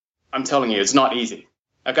I'm telling you, it's not easy.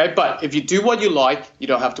 Okay, but if you do what you like, you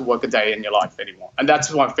don't have to work a day in your life anymore. And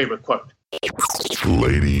that's my favorite quote.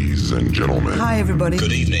 Ladies and gentlemen. Hi, everybody.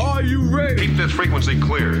 Good evening. Are you ready? Keep this frequency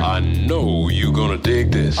clear. I know you're gonna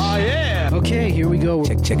dig this. I am. Okay, here we go.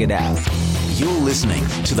 Check it out. You're listening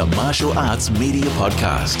to the Martial Arts Media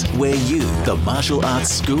Podcast, where you, the martial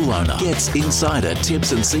arts school owner, gets insider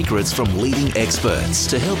tips and secrets from leading experts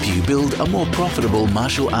to help you build a more profitable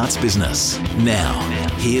martial arts business. Now,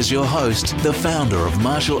 here's your host, the founder of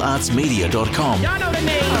martialartsmedia.com, Y'all know the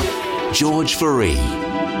name. George Faree.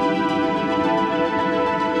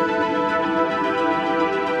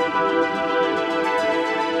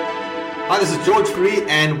 Hi, this is George Faree,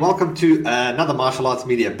 and welcome to another Martial Arts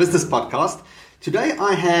Media Business Podcast. Today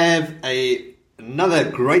I have another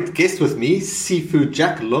great guest with me, Seafood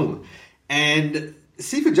Jack Leung. And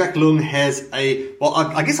Seafood Jack Leung has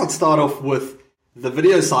I guess I'll start off with the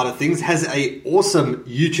video side of things, has a awesome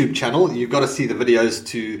YouTube channel. You've got to see the videos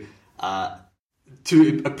to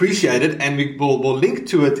appreciate it, and we'll link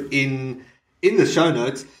to it in the show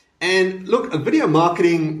notes. And look, video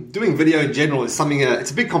marketing, doing video in general is something,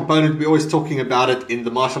 it's a big component. We're always talking about it in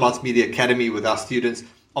the Martial Arts Media Academy with our students,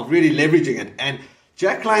 of really leveraging it. And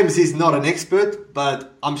Jack claims he's not an expert,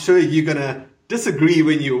 but I'm sure you're going to disagree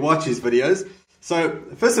when you watch his videos. So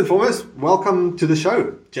first and foremost, welcome to the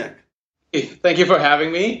show, Jack. Thank you for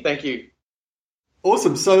having me. Thank you.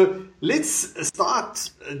 Awesome. So let's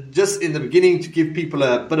start just in the beginning to give people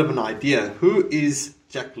a bit of an idea. Who is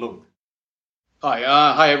Jack Leung?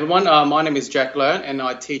 Hi everyone. My name is Jack Leung, and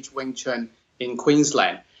I teach Wing Chun in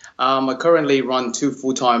Queensland. I currently run 2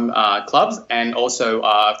 full-time clubs, and also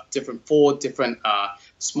four different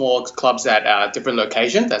small clubs at different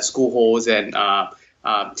locations, at school halls and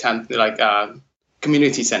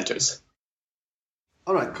community centers.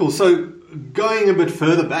 All right, cool. So going a bit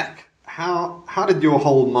further back, how did your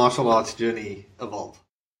whole martial arts journey evolve?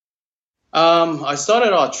 I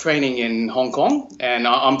started out training in Hong Kong, and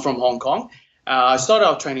I'm from Hong Kong. I started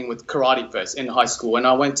out training with karate first in high school, and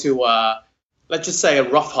I went to, let's just say, a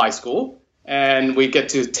rough high school, and we get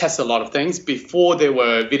to test a lot of things before there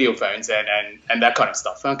were video phones and that kind of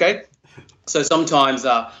stuff, okay? So sometimes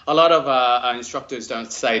a lot of instructors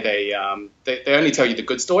don't say they only tell you the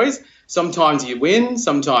good stories. Sometimes you win,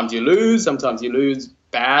 sometimes you lose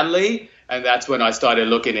badly, and that's when I started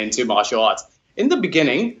looking into martial arts. In the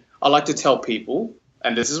beginning, I like to tell people,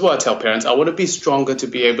 and this is what I tell parents, I want to be stronger to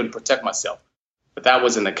be able to protect myself. But that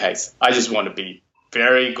wasn't the case. I just want to be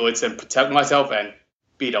very good and protect myself and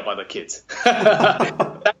beat up other kids.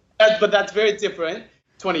 But that's very different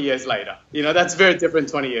 20 years later. That's very different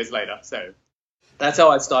 20 years later. So that's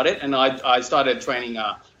how I started. And I started training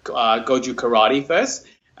Goju Karate first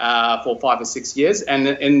for 5 or 6 years. And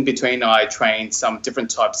in between, I trained some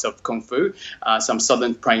different types of Kung Fu, some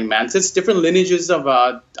Southern praying mantis, different lineages of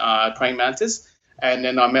praying mantis. And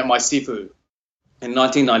then I met my Sifu in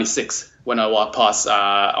 1996 when I passed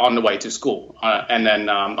on the way to school. And then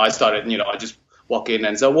I started, I just walk in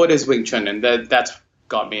and say, what is Wing Chun? And that's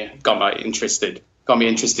got me interested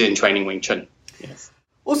in training Wing Chun. Yes.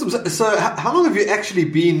 Awesome. So how long have you actually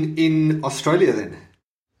been in Australia then?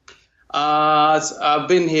 I've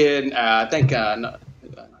been here, I think,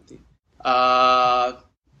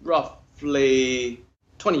 roughly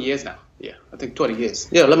 20 years now. Yeah, I think 20 years.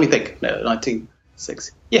 Yeah, let me think. No,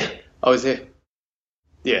 1996. Yeah, I was here.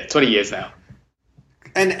 Yeah, 20 years now.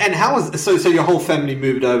 And how was so your whole family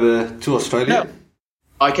moved over to Australia? No.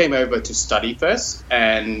 I came over to study first,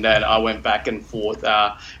 and then I went back and forth.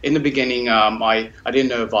 In the beginning, I didn't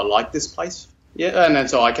know if I liked this place. Yeah, and then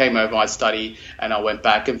so I came over, I studied, and I went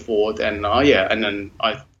back and forth, and and then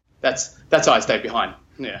that's how I stayed behind.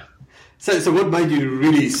 Yeah. So what made you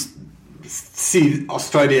really see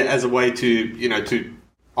Australia as a way to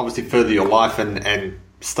obviously further your life and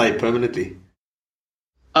stay permanently?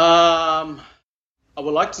 I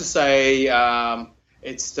would like to say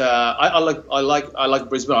it's I like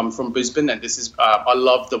Brisbane. I'm from Brisbane, and this is I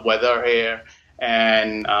love the weather here,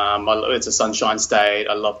 and it's a sunshine state.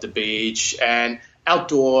 I love the beach and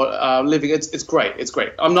outdoor living. It's great. It's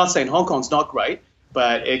great. I'm not saying Hong Kong's not great,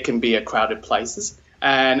 but it can be a crowded places,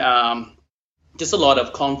 and just a lot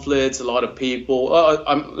of conflicts, a lot of people.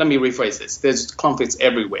 Let me rephrase this. There's conflicts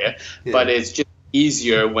everywhere, but it's just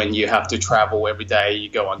easier when you have to travel every day. You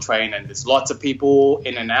go on train and there's lots of people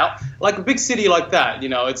in and out. Like a big city like that,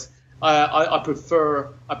 it's I prefer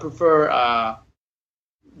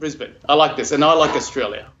Brisbane. I like this, and I like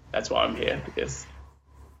Australia. That's why I'm here. Yes.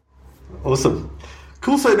 Awesome,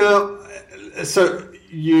 cool. So now,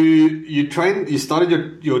 you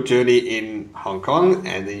started your journey in Hong Kong,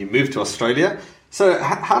 and then you moved to Australia. So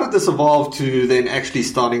how did this evolve to then actually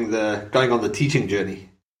going on the teaching journey?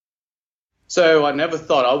 So I never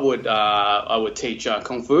thought I would teach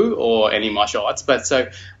kung fu or any martial arts. But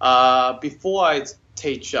before I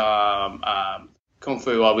teach kung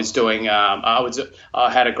fu, I was doing I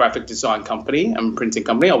had a graphic design company and printing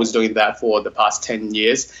company. I was doing that for the past 10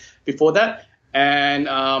 years before that. And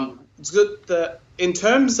it's good. In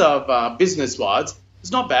terms of business wise,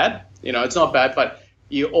 it's not bad. It's not bad. But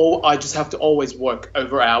I just have to always work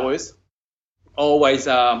over hours. Always,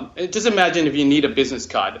 just imagine if you need a business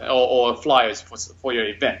card or flyers for your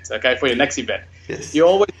event, okay, for your next event. Yes.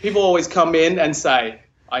 People always come in and say,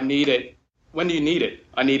 "I need it." When do you need it?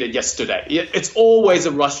 I need it yesterday. It's always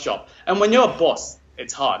a rush job, and when you're a boss,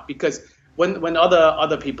 it's hard because when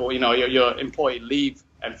other people, your employee leave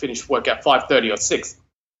and finish work at 5:30 or 6,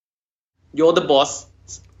 you're the boss,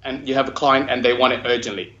 and you have a client, and they want it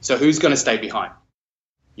urgently. So who's going to stay behind?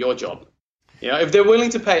 Your job. If they're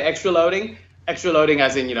willing to pay extra loading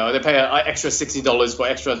as in, they pay an extra $60 for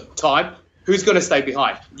extra time. Who's going to stay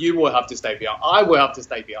behind? You will have to stay behind. I will have to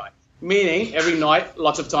stay behind. Meaning every night,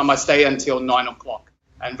 lots of time I stay until 9 o'clock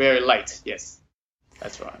and very late. Yes,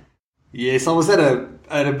 that's right. Yes, I was at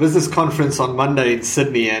a business conference on Monday in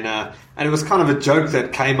Sydney, and it was kind of a joke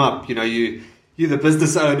that came up. You're the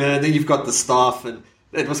business owner, and then you've got the staff, and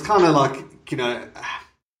it was kind of like,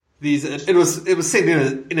 it was said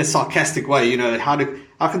in a sarcastic way.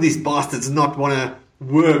 How can these bastards not want to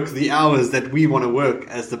work the hours that we want to work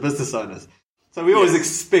as the business owners? So we always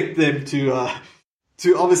expect them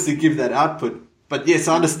to obviously give that output. But yes,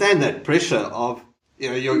 I understand that pressure of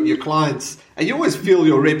your clients, and you always feel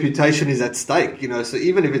your reputation is at stake. So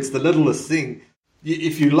even if it's the littlest thing,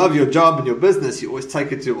 if you love your job and your business, you always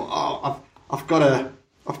take it to I've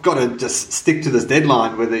got to just stick to this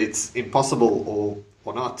deadline, whether it's impossible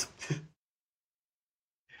or not.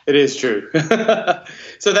 It is true.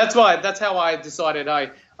 So that's how I decided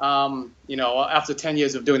after 10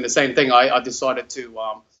 years of doing the same thing, I decided to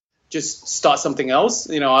just start something else.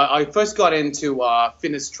 I first got into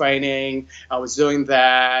fitness training. I was doing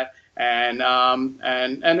that and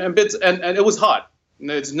it was hard.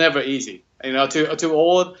 It's never easy. To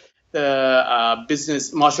all the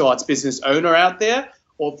martial arts business owner out there,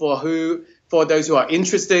 or for those who are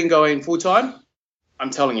interested in going full time, I'm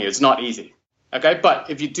telling you, it's not easy. Okay, but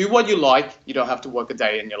if you do what you like, you don't have to work a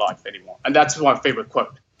day in your life anymore. And that's my favorite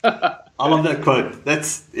quote. I love that quote.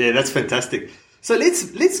 That's fantastic. So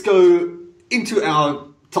let's go into our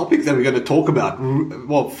topic that we're going to talk about.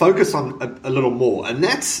 Well, focus on a little more, and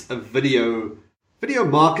that's video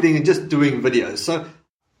marketing and just doing videos. So,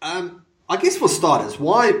 I guess for starters,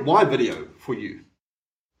 why video for you?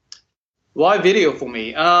 Why video for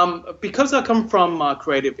me? Because I come from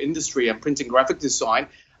creative industry and printing graphic design.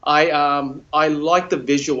 I like the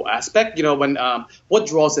visual aspect, when what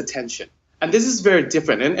draws attention. And this is very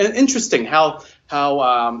different and interesting how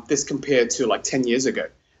this compared to like 10 years ago.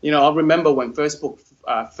 I remember when Facebook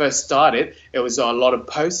first started, it was a lot of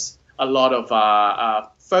posts, a lot of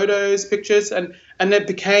photos, pictures, and it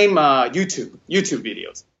became YouTube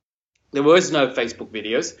videos. There was no Facebook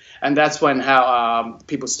videos, and that's when how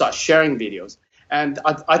people start sharing videos. And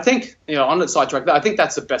I think, on the sidetrack, I think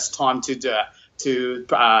that's the best time to do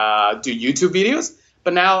YouTube videos.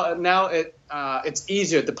 But now it's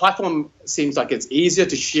easier. The platform seems like it's easier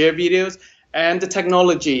to share videos, and the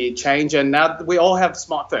technology changed, and now we all have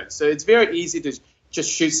smartphones. So it's very easy to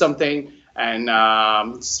just shoot something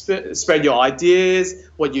and spread your ideas,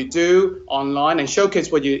 what you do online, and showcase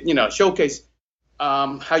showcase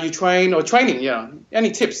how you train or training,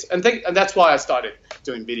 any tips. And that's why I started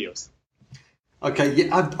doing videos. Okay,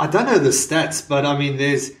 yeah, I don't know the stats, but I mean,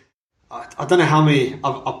 I don't know how many.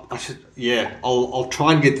 I'll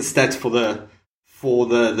try and get the stats for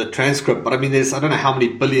the transcript. But I mean, I don't know how many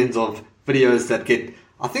billions of videos that get.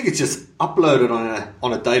 I think it's just uploaded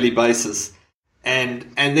on a daily basis, and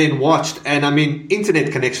then watched. And I mean,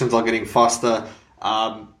 internet connections are getting faster.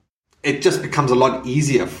 It just becomes a lot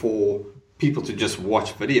easier for people to just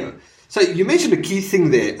watch video. So you mentioned a key thing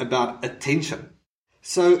there about attention.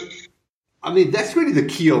 So I mean, that's really the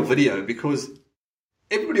key of video, because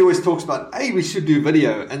everybody always talks about, hey, we should do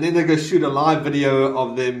video. And then they go shoot a live video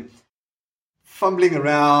of them fumbling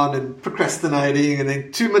around and procrastinating. And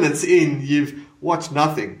then 2 minutes in, you've watched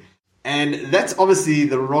nothing. And that's obviously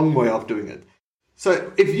the wrong way of doing it.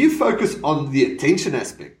 So if you focus on the attention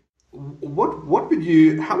aspect, how would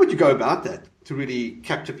you go about that to really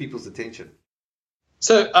capture people's attention?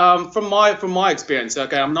 So from my experience,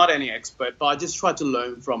 okay, I'm not any expert, but I just try to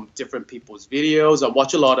learn from different people's videos. I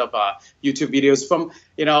watch a lot of YouTube videos from,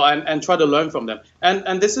 and try to learn from them.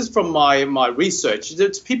 And this is from my research.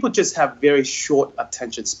 People just have very short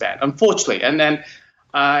attention span, unfortunately. And then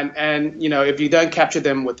if you don't capture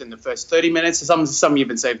them within the first 30 minutes, some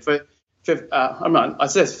even say I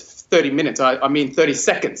said 30 minutes. I mean 30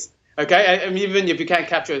 seconds. Okay, and even if you can't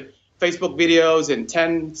capture Facebook videos in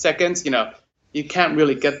 10 seconds, you can't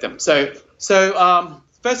really get them. So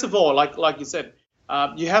first of all, like you said,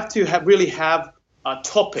 you have to really have a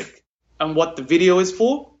topic and what the video is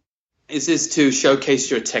for. Is this to showcase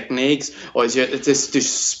your techniques, or is this to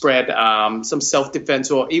spread some self-defense,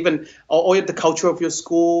 or even or the culture of your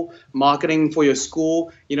school, marketing for your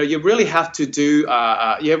school? You really have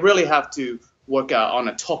to work on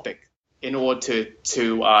a topic in order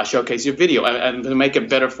to showcase your video and to make it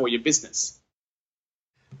better for your business.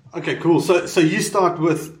 Okay, cool. So you start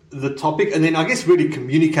with the topic, and then I guess really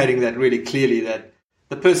communicating that really clearly, that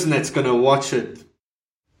the person that's going to watch it,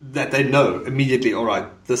 that they know immediately, all right,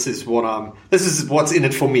 this is what's in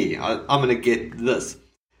it for me. I'm going to get this.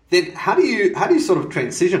 Then how do you sort of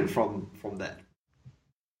transition from that?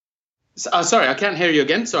 Sorry, I can't hear you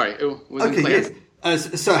again. Sorry, it wasn't clear.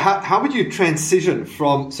 Yes. So how would you transition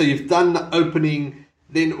from? So you've done the opening.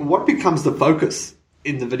 Then what becomes the focus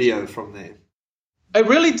in the video from there? It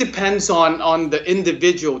really depends on the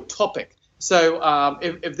individual topic. So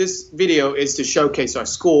if this video is to showcase our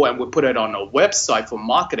school and we put it on a website for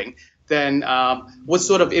marketing, then what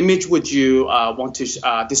sort of image would you want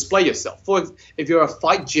to display yourself? If you're a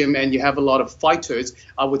fight gym and you have a lot of fighters,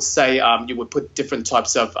 I would say you would put different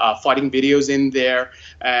types of fighting videos in there.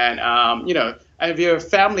 And, and if you're a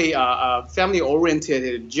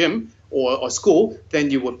family-oriented gym or school,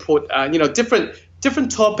 then you would put,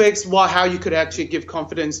 different topics, how you could actually give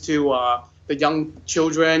confidence to the young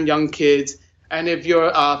children, young kids. And if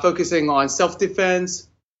you're focusing on self-defense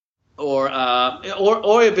or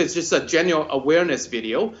if it's just a general awareness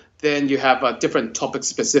video, then you have a different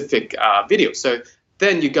topic-specific video. So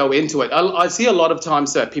then you go into it. I see a lot of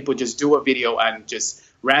times that people just do a video and just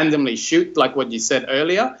randomly shoot, like what you said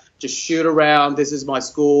earlier, just shoot around, this is my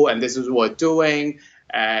school and this is what we're doing.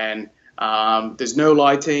 And there's no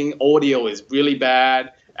lighting, audio is really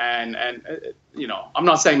bad, and I'm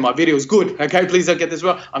not saying my video is good. Okay, please don't get this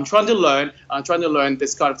wrong. I'm trying to learn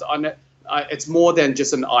this kind of. It's more than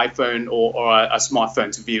just an iPhone or a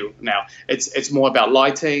smartphone to view now. It's more about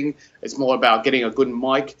lighting. It's more about getting a good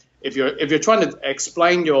mic. If you're trying to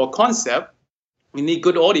explain your concept, you need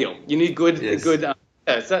good audio. You need good.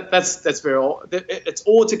 That's very. It's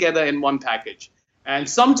all together in one package. And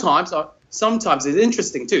sometimes it's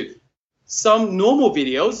interesting too. Some normal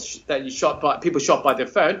videos that people shot by their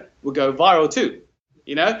phone will go viral too.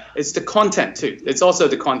 It's the content too. It's also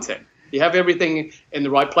the content. You have everything in the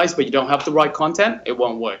right place, but you don't have the right content, it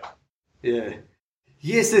won't work. Yeah.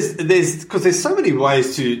 Yes, there's because there's so many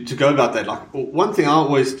ways to go about that. Like one thing I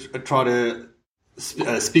always try to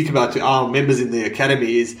speak about to our members in the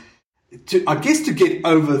academy is to get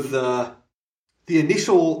over the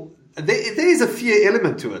initial. There is a fear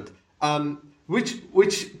element to it. Which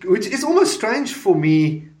is almost strange for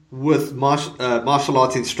me with martial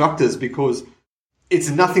arts instructors, because it's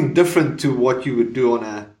nothing different to what you would do on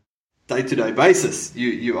a day-to-day basis.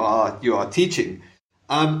 You are teaching.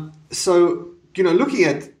 So looking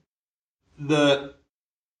at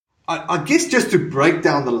I guess just to break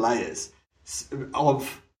down the layers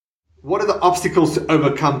of what are the obstacles to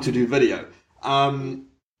overcome to do video, and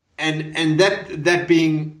that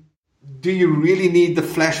being. Do you really need the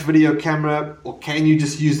flash video camera, or can you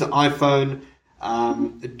just use the iPhone?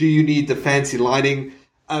 Do you need the fancy lighting?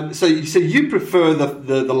 So you prefer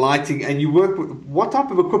the lighting, and you work with what type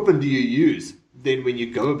of equipment do you use then when you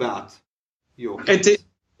go about your?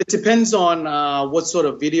 It depends on what sort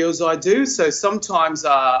of videos I do. So sometimes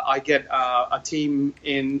I get a team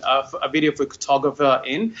in, a video photographer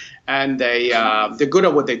in, and they're good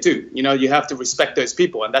at what they do. You have to respect those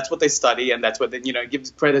people, and that's what they study, and that's what they,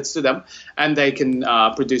 give credits to them, and they can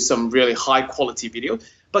produce some really high quality video.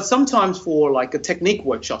 But sometimes for like a technique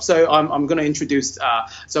workshop, so I'm going to introduce.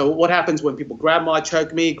 So what happens when people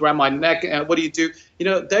choke me, grab my neck? What do you do?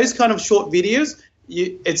 Those kind of short videos.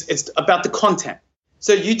 It's about the content.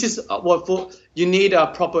 So you just you need a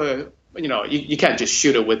proper, you can't just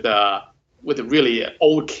shoot it with a really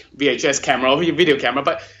old VHS camera or your video camera,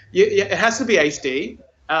 but it has to be HD.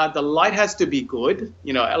 The light has to be good,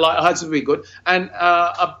 light has to be good. And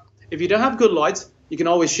if you don't have good lights, you can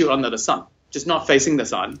always shoot under the sun, just not facing the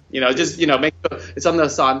sun. Make sure it's under the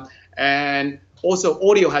sun. And also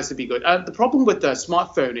audio has to be good. The problem with the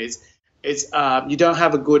smartphone is is you don't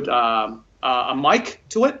have a good a mic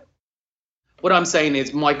to it. What I'm saying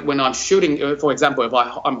is, Mike, when I'm shooting, for example, if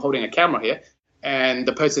I'm holding a camera here, and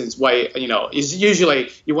the person's is usually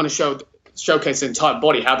you want to showcase the entire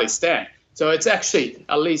body, how they stand. So it's actually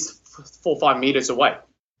at least 4 or 5 meters away.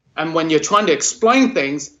 And when you're trying to explain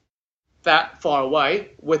things that far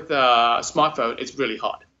away with a smartphone, it's really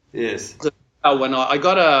hard. Yes. So, when I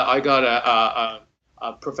got a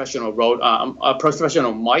professional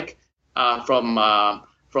mic from a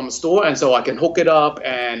store, and so I can hook it up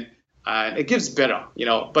and it gives better,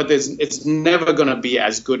 but it's never going to be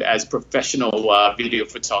as good as professional video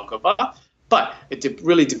photographer. But it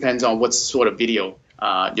really depends on what sort of video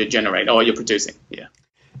you're generating or you're producing. Yeah.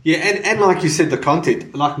 Yeah, and like you said, the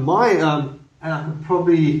content. Like my, and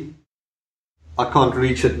I can't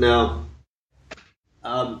reach it now.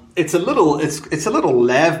 It's a little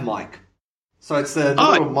lav mic. So it's a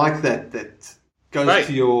little mic that goes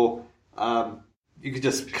to your, you can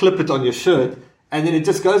just clip it on your shirt, and then it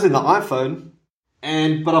just goes in the iPhone.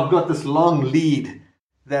 But I've got this long lead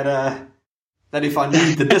that if I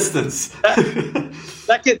need the distance.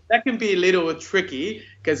 That can be a little tricky,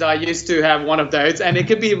 because I used to have one of those, and it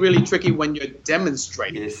can be really tricky when you're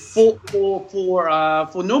demonstrating. Yes. For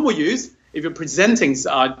normal use, if you're presenting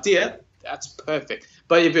idea, that's perfect.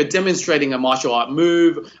 But if you're demonstrating a martial art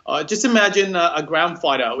move, just imagine a ground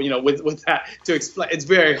fighter, with that to explain. It's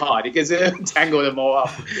very hard because it'll tangle them all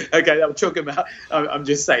up. Okay, I'm talking about. I'm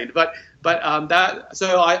just saying, but that.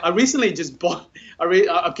 So I recently just bought.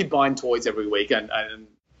 I keep buying toys every week, and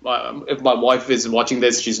if my wife is watching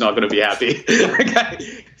this, she's not going to be happy.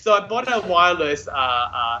 Okay, so I bought a wireless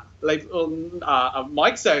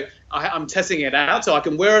mic. So I'm testing it out, so I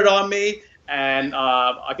can wear it on me. And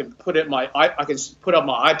I can put up my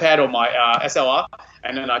iPad or my SLR,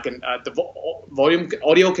 and then I can the volume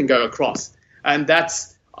audio can go across, and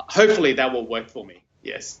hopefully that will work for me.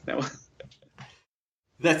 Yes,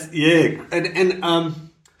 that's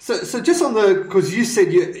So just on because you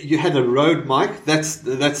said you had a Rode mic, that's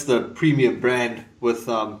the premium brand with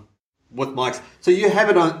mics. So you have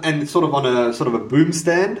it on and sort of a boom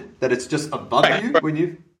stand that it's just above you when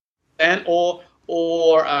you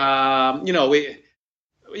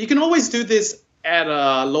you can always do this at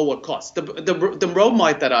a lower cost. The Rode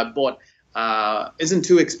mic that I bought isn't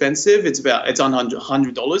too expensive. It's on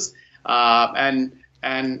 $100.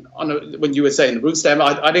 And when you were saying the root stem,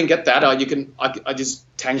 I didn't get that. I just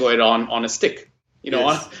tangle it on a stick.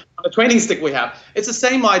 Yes. On a training stick we have. It's the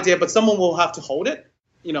same idea, but someone will have to hold it.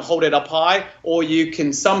 Hold it up high, or you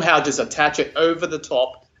can somehow just attach it over the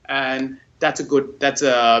top, and that's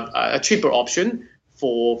a cheaper option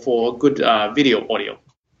for good video audio.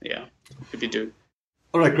 Yeah, if you do.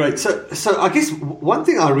 All right, great. So I guess one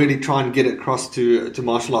thing I really try and get across to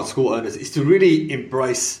martial arts school owners is to really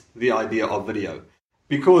embrace the idea of video,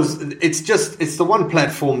 because it's the one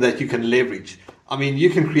platform that you can leverage. I mean, you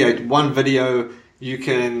can create one video, you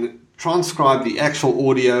can transcribe the actual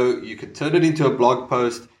audio, you can turn it into a blog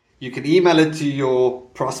post, you can email it to your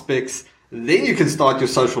prospects, then you can start your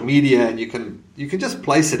social media, and you can just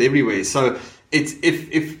place it everywhere. So it's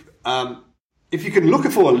if you can look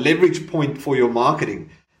for a leverage point for your marketing,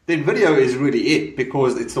 then video is really it,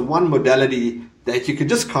 because it's the one modality that you can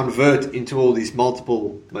just convert into all these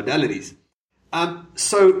multiple modalities.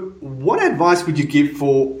 So what advice would you give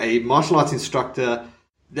for a martial arts instructor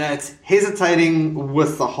that's hesitating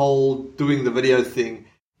with the whole doing the video thing,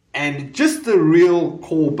 and just the real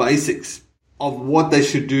core basics of what they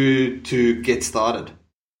should do to get started?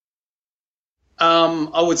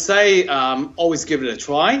 I would say always give it a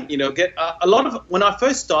try. Get a lot of. When I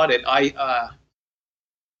first started,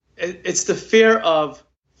 it's the fear of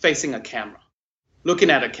facing a camera, looking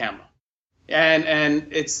at a camera, and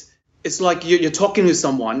it's like you're talking to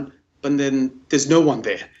someone, but then there's no one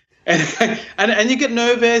there, and you get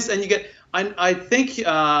nervous, and you get. I think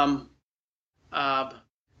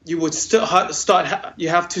you would you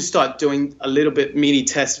have to start doing a little bit mini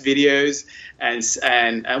test videos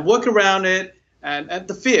and work around it. And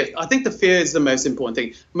the fear, I think the fear is the most important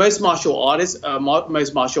thing. Most martial artists,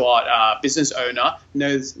 most martial art business owner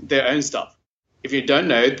knows their own stuff. If you don't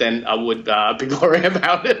know, then I would be worried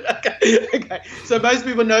about it. Okay. So most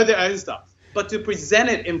people know their own stuff. But to present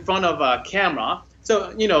it in front of a camera,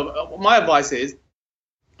 so, my advice is,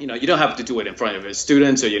 you don't have to do it in front of your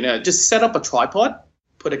students, or, just set up a tripod,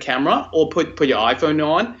 put a camera, or put your iPhone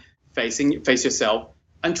on, face yourself,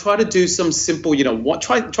 and try to do some simple,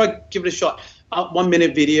 try give it a shot. 1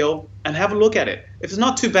 minute video, and have a look at it. If it's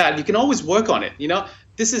not too bad, you can always work on it.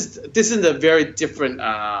 This is a very different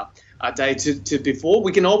day to before.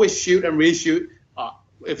 We can always shoot and reshoot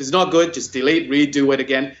If it's not good, just delete, redo it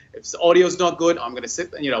again. If the audio's not good, I'm going to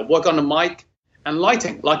sit, work on the mic and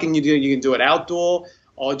lighting. Lighting, you can do it outdoor,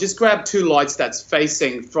 or just grab 2 lights that's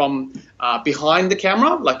facing from behind the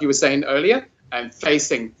camera, like you were saying earlier, and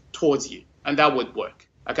facing towards you, and that would work.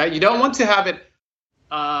 Okay, you don't want to have it.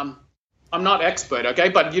 I'm not expert, okay,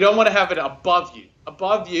 but you don't want to have it above you.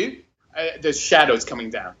 Above you, there's shadows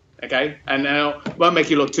coming down, okay, and it won't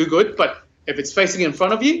make you look too good. But if it's facing in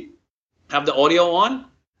front of you, have the audio on.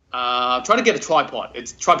 Try to get a tripod.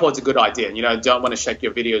 Tripod's a good idea. Don't want to shake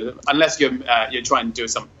your video unless you're trying to do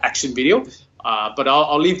some action video. But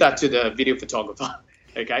I'll leave that to the video photographer.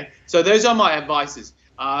 Okay. So those are my advices.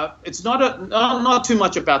 It's not too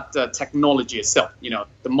much about the technology itself.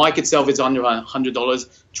 The mic itself is under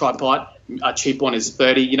 $100. Tripod, a cheap one is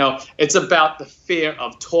 $30. It's about the fear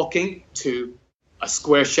of talking to a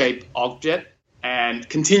square-shaped object and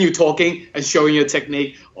continue talking and showing your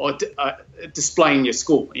technique or displaying your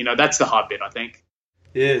school. That's the hard bit, I think.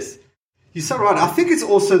 Yes. You're so right. I think it's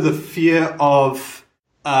also the fear of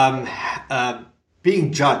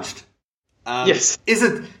being judged. Yes. Is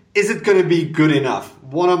it going to be good enough?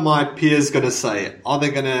 What are my peers going to say? Are they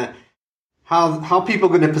going to... How people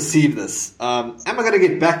going to perceive this? Am I going to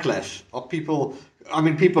get backlash? Are people...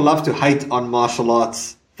 people love to hate on martial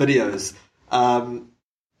arts videos.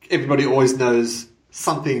 Everybody always knows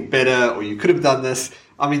something better, or you could have done this.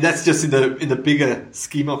 That's just in the bigger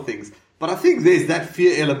scheme of things. But I think there's that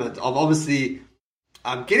fear element of obviously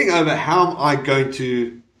getting over how am I going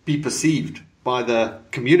to be perceived by the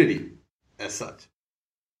community as such.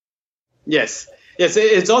 Yes.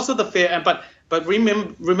 It's also the fear, but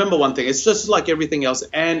remember one thing. It's just like everything else,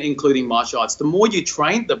 and including martial arts. The more you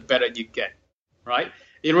train, the better you get. Right?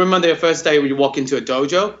 You remember the first day when you walk into a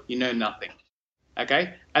dojo, you know nothing.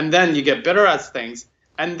 Okay, and then you get better at things,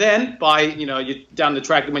 and then by you down the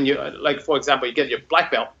track, when you for example, you get your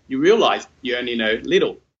black belt, you realize you only know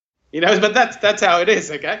little, but that's how it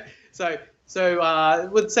is. Okay, so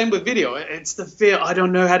same with video. It's the fear. I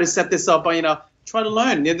don't know how to set this up. But try to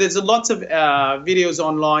learn. There's lots of videos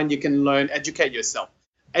online. You can learn, educating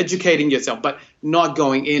yourself, but not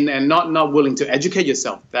going in and not willing to educate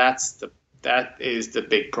yourself. That is the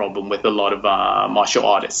big problem with a lot of martial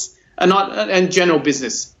artists. And general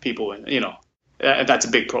business people, that's a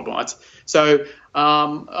big problem. Right? So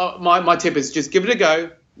my tip is just give it a go,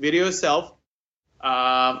 video yourself,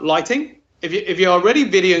 lighting. If you're already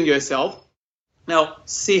videoing yourself, now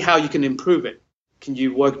see how you can improve it. Can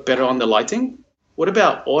you work better on the lighting? What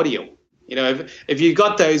about audio? If you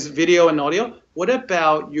got those video and audio, what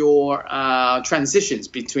about your transitions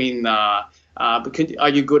between? Are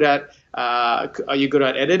you good at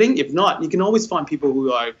editing? If not, you can always find people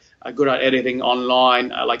who are good at editing online,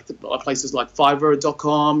 like places like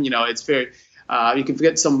Fiverr.com. It's very you can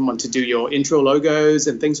get someone to do your intro logos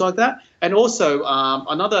and things like that. And also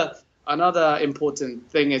another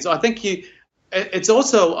important thing is I think it's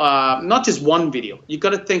also not just one video. You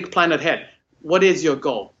got to plan ahead. What is your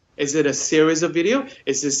goal? Is it a series of video?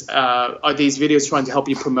 Is this are these videos trying to help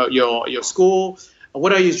you promote your school?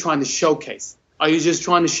 What are you trying to showcase? Are you just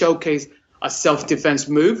trying to showcase a self-defense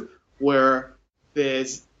move where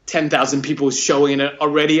there's 10,000 people showing it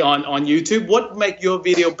already on YouTube? What make your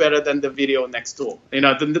video better than the video next door?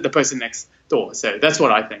 The person next door. So that's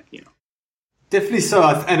what I think. Definitely so,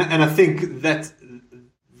 and I think that's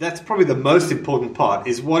probably the most important part.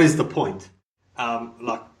 Is what is the point?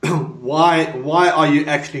 Why are you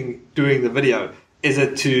actually doing the video? Is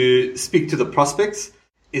it to speak to the prospects?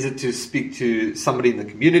 Is it to speak to somebody in the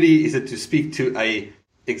community? Is it to speak to a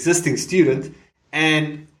existing student?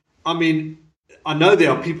 And I know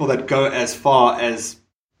there are people that go as far as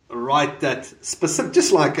write that specific,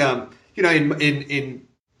 just like in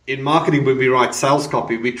marketing when we write sales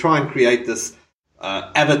copy, we try and create this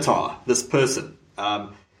avatar, this person.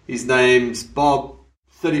 His name's Bob,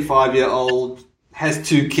 35-year-old, has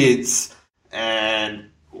 2 kids, and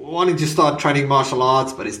wanting to start training martial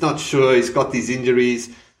arts, but he's not sure. He's got these injuries.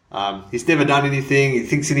 He's never done anything. He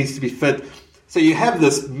thinks he needs to be fit. So you have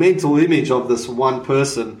this mental image of this one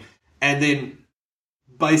person and then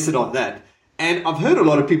base it on that. And I've heard a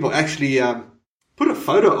lot of people actually put a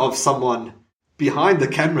photo of someone behind the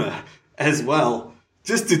camera as well,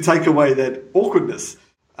 just to take away that awkwardness,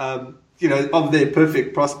 of their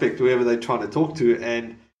perfect prospect, whoever they're trying to talk to.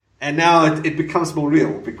 And now it becomes more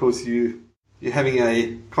real because you're having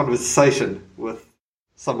a conversation with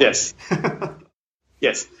someone. Yes.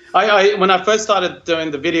 Yes. I when I first started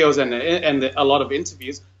doing the videos and a lot of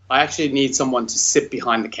interviews, I actually need someone to sit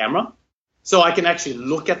behind the camera so I can actually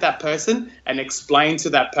look at that person and explain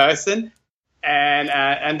to that person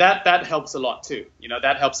and that helps a lot too.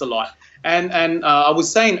 That helps a lot. And I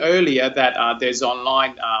was saying earlier that there's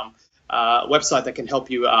online website that can help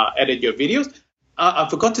you edit your videos. I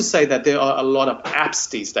forgot to say that there are a lot of apps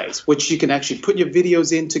these days which you can actually put your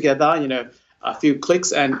videos in together. A few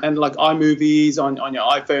clicks and like iMovies on your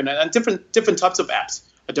iPhone and different types of apps,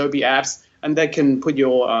 Adobe apps, and they can put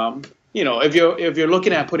your if you're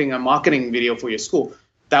looking at putting a marketing video for your school,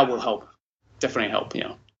 that will help, definitely help.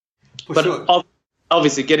 But sure.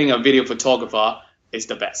 Obviously, getting a video photographer is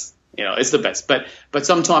the best. It's the best. But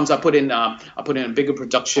sometimes I put in a bigger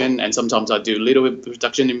production, and sometimes I do a little bit of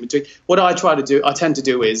production in between. What I tend to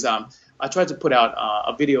do is I try to put out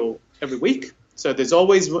a video every week. So there's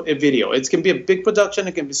always a video. It can be a big production.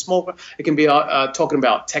 It can be small. It can be talking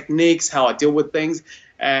about techniques, how I deal with things,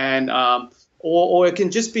 and or it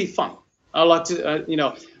can just be fun. I like to,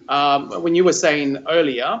 when you were saying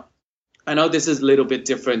earlier, I know this is a little bit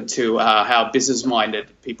different to how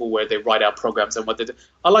business-minded people where they write out programs and what they do.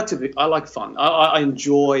 I like fun. I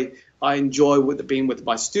enjoy being with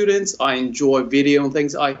my students. I enjoy video and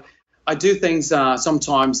things. I do things.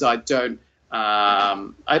 Sometimes I don't.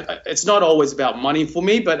 It's not always about money for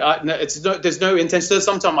me, but there's no intention. So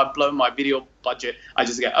sometimes I blow my video budget. I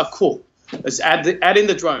just go, oh, cool. Let's add in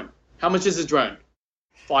the drone. How much is the drone?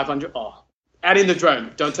 500. Oh, add in the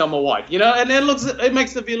drone. Don't tell my wife. And it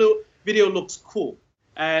makes the video looks cool.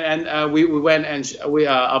 And we went and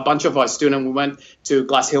a bunch of our students, we went to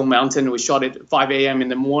Glass Hill Mountain. We shot it at 5 a.m. in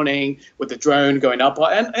the morning with the drone going up,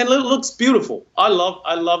 and it looks beautiful. I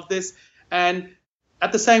love this. And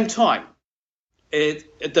at the same time,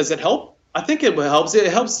 does it help? I think it helps.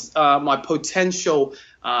 It helps my potential,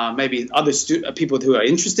 maybe other people who are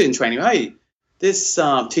interested in training. Hey, this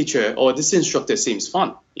teacher or this instructor seems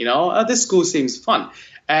fun. This school seems fun.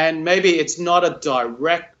 And maybe it's not a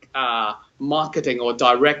direct marketing or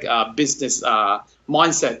direct business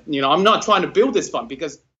mindset. I'm not trying to build this fun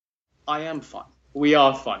because I am fun. We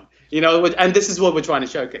are fun. And this is what we're trying to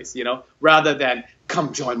showcase. Rather than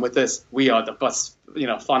come join with us. We are the best.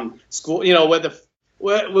 Fun school.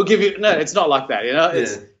 We'll give you. No, it's not like that.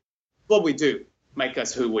 It's what we do make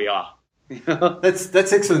us who we are. That's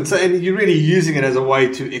excellent. So, and you're really using it as a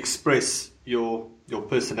way to express your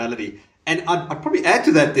personality. And I'd probably add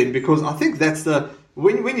to that then, because I think that's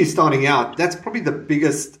when you're starting out, that's probably the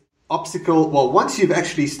biggest obstacle. Well, once you've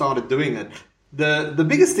actually started doing it, the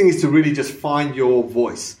biggest thing is to really just find your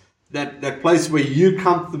voice. That place where you're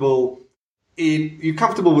comfortable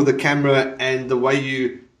with the camera and the way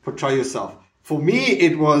you portray yourself. For me,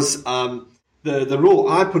 it was the rule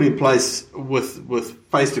I put in place with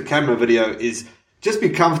face-to-camera video is just be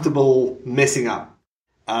comfortable messing up.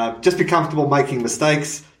 Just be comfortable making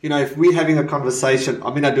mistakes. If we're having a conversation,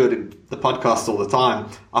 I do it in the podcast all the time.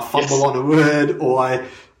 I fumble on a word or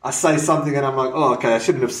I say something and I'm like, oh, okay, I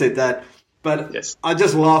shouldn't have said that. But I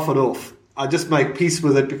just laugh it off. I just make peace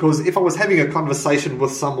with it, because if I was having a conversation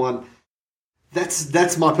with someone,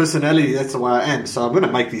 that's my personality. That's the way I am. So I'm going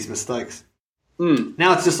to make these mistakes.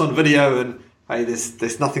 Now it's just on video, and hey,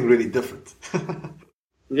 there's nothing really different.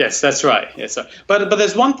 Yes, that's right. Yes, sir. But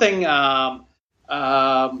there's one thing I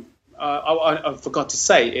forgot to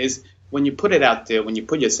say is when you put it out there, when you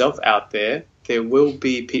put yourself out there, there will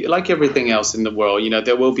be people, like everything else in the world.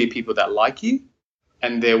 There will be people that like you,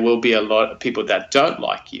 and there will be a lot of people that don't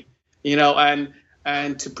like you.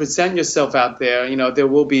 And to present yourself out there, there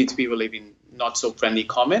will be people leaving not so friendly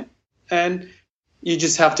comment, and you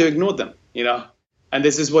just have to ignore them. And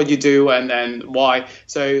this is what you do, and why.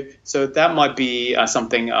 So that might be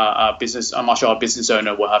something a martial art business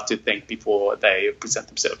owner will have to think before they present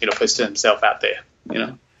themselves, post themselves out there.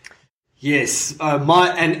 Yes,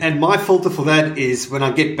 my filter for that is when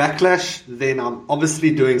I get backlash, then I'm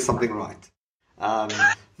obviously doing something right.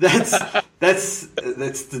 That's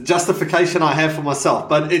the justification I have for myself.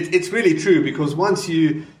 But it's really true, because when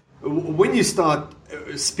you start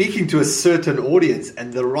speaking to a certain audience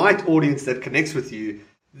and the right audience that connects with you,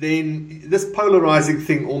 then this polarizing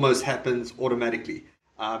thing almost happens automatically,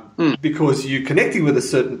 because you're connecting with a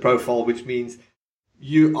certain profile, which means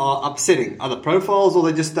you are upsetting other profiles, or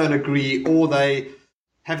they just don't agree, or they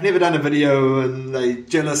have never done a video and they're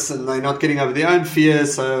jealous and they're not getting over their own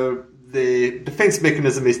fears. So the defense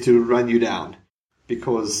mechanism is to run you down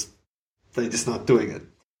because they're just not doing it.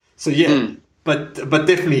 So but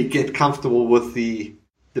definitely get comfortable with the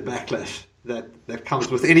backlash that comes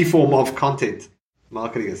with any form of content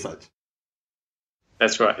marketing and such.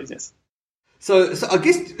 That's right. Yes. So I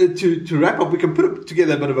guess to wrap up, we can put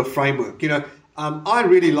together a bit of a framework. I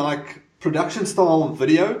really like production style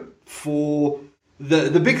video for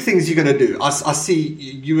the big things you're going to do. I see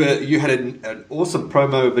you had an awesome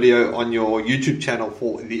promo video on your YouTube channel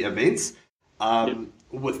for the events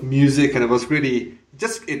with music, and it was really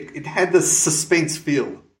just it had this suspense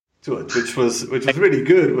feel to it, which was really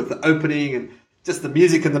good with the opening and just the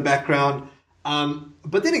music in the background.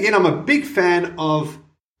 But then again, I'm a big fan of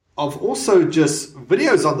also just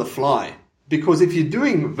videos on the fly, because if you're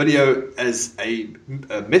doing video as a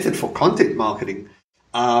method for content marketing,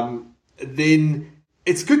 then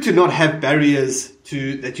it's good to not have barriers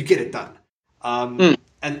to that you get it done. And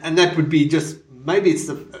that would be just, maybe it's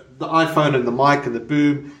the iPhone and the mic and the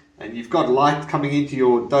boom, and you've got light coming into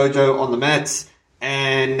your dojo on the mats,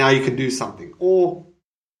 and now you can do something. Or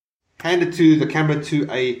hand it to the camera to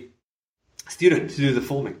a student to do the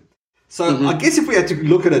filming. So I guess if we had to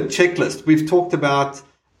look at a checklist, we've talked about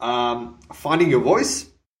finding your voice.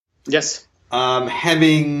 Yes.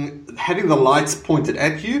 Having the lights pointed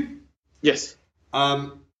at you. Yes.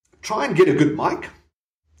 Try and get a good mic.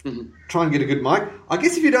 Try and get a good mic. I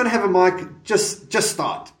guess if you don't have a mic, just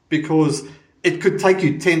start, because it could take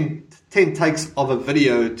you 10 takes of a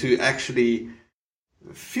video to actually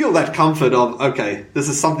feel that comfort of, okay, this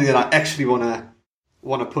is something that I actually want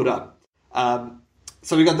to put up.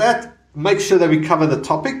 So we got that. Make sure that we cover the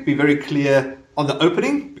topic. Be very clear on the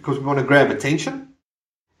opening, because we want to grab attention.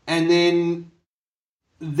 And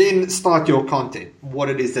then start your content, what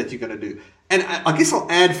it is that you're going to do. And I guess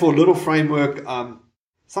I'll add, for a little framework,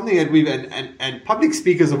 something that we've, and public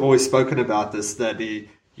speakers have always spoken about this, that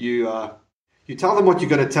you tell them what you're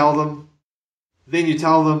going to tell them, then you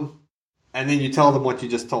tell them, and then you tell them what you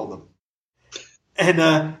just told them. And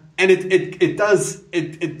it does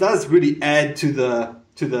really add to the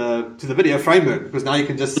video framework, because now you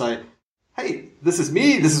can just say, hey, this is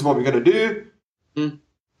me, this is what we're going to do.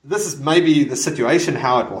 This is maybe the situation,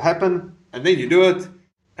 how it will happen, and then you do it,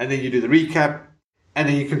 and then you do the recap, and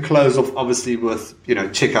then you can close off, obviously, with,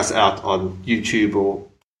 check us out on YouTube or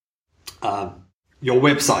your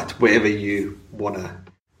website, wherever you want to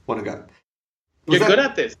go. You're good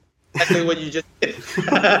at this. Exactly what you just did.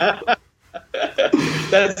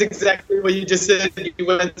 That's exactly what you just said. You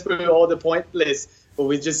went through all the point list, what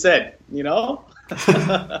we just said, There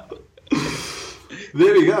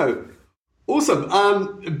we go.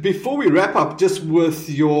 Awesome. Before we wrap up, just with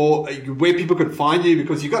where people can find you,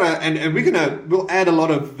 because you got to, and we'll add a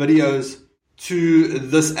lot of videos to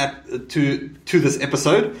this app, to this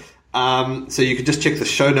episode. So you can just check the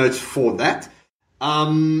show notes for that.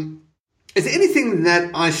 Is there anything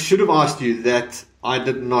that I should have asked you that I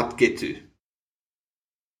did not get to?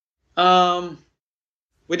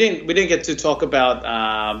 We didn't get to talk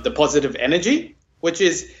about the positive energy, which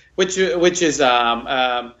is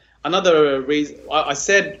another reason. I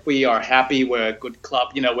said we are happy, we're a good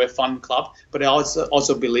club, we're a fun club, but I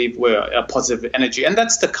also believe we're a positive energy, and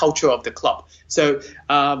that's the culture of the club. So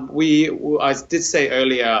I did say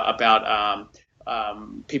earlier about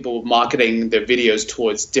people marketing their videos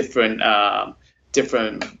towards different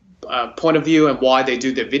point of view and why they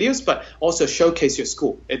do their videos, but also showcase your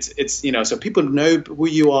school. It's so people know who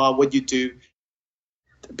you are, what you do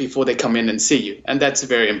before they come in and see you, and that's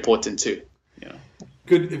very important too.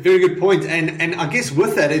 Good, very good point. And I guess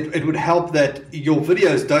with that, it would help that your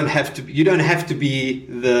videos you don't have to be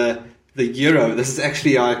the hero. This is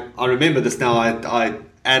actually, I remember this now. I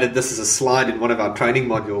added this as a slide in one of our training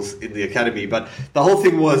modules in the academy. But the whole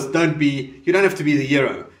thing was, you don't have to be the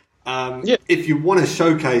hero. If you want to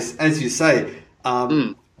showcase, as you say,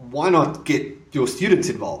 why not get your students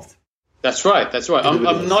involved? That's right.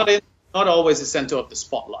 I'm not always the center of the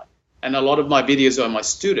spotlight. And a lot of my videos are my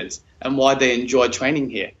students and why they enjoy training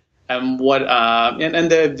here. And what and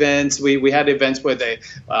the events, we had events where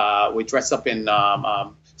we dress up in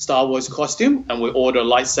Star Wars costume, and we order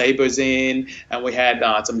lightsabers in, and we had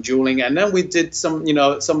some jeweling, and then we did some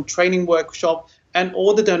training workshop, and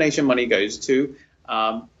all the donation money goes to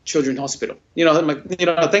Children's Hospital.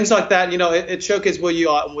 Things like that. It showcases where you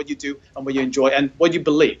are and what you do and what you enjoy and what you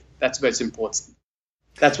believe. That's what's important.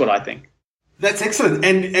 That's what I think. That's excellent,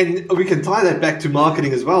 and we can tie that back to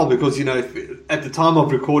marketing as well, because if, at the time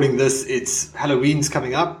of recording this, it's Halloween's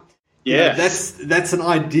coming up. Yeah, that's an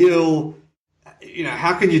ideal.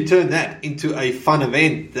 How can you turn that into a fun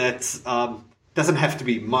event that doesn't have to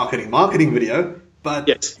be marketing video,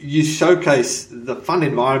 but you showcase the fun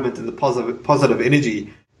environment and the positive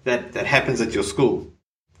energy that happens at your school.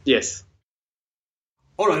 Yes.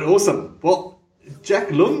 All right, awesome. Well, Jack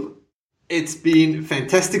Leung, it's been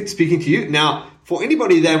fantastic speaking to you. Now, for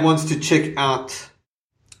anybody that wants to check out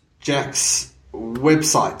Jack's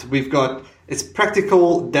website, it's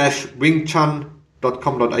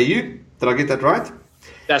practical-wingchun.com.au. Did I get that right?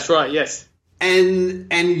 That's right, yes. And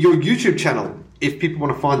your YouTube channel, if people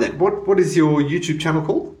want to find that, what is your YouTube channel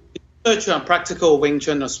called? Search Practical Wing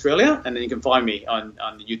Chun Australia, and then you can find me on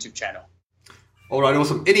the YouTube channel. All right,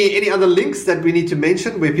 awesome. Any other links that we need to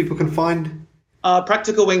mention where people can find?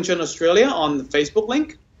 Practical Wing Chun Australia on the Facebook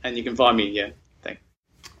link, and you can find me. Yeah, thanks.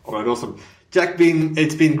 All right, awesome. Jack,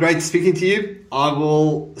 it's been great speaking to you. I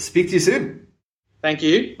will speak to you soon. Thank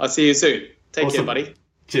you. I'll see you soon. Take Awesome. care, buddy.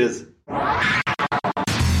 Cheers.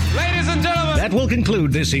 Ladies and gentlemen. That will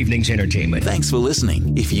conclude this evening's entertainment. Thanks for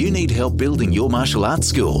listening. If you need help building your martial arts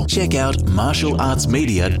school, check out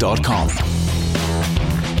martialartsmedia.com.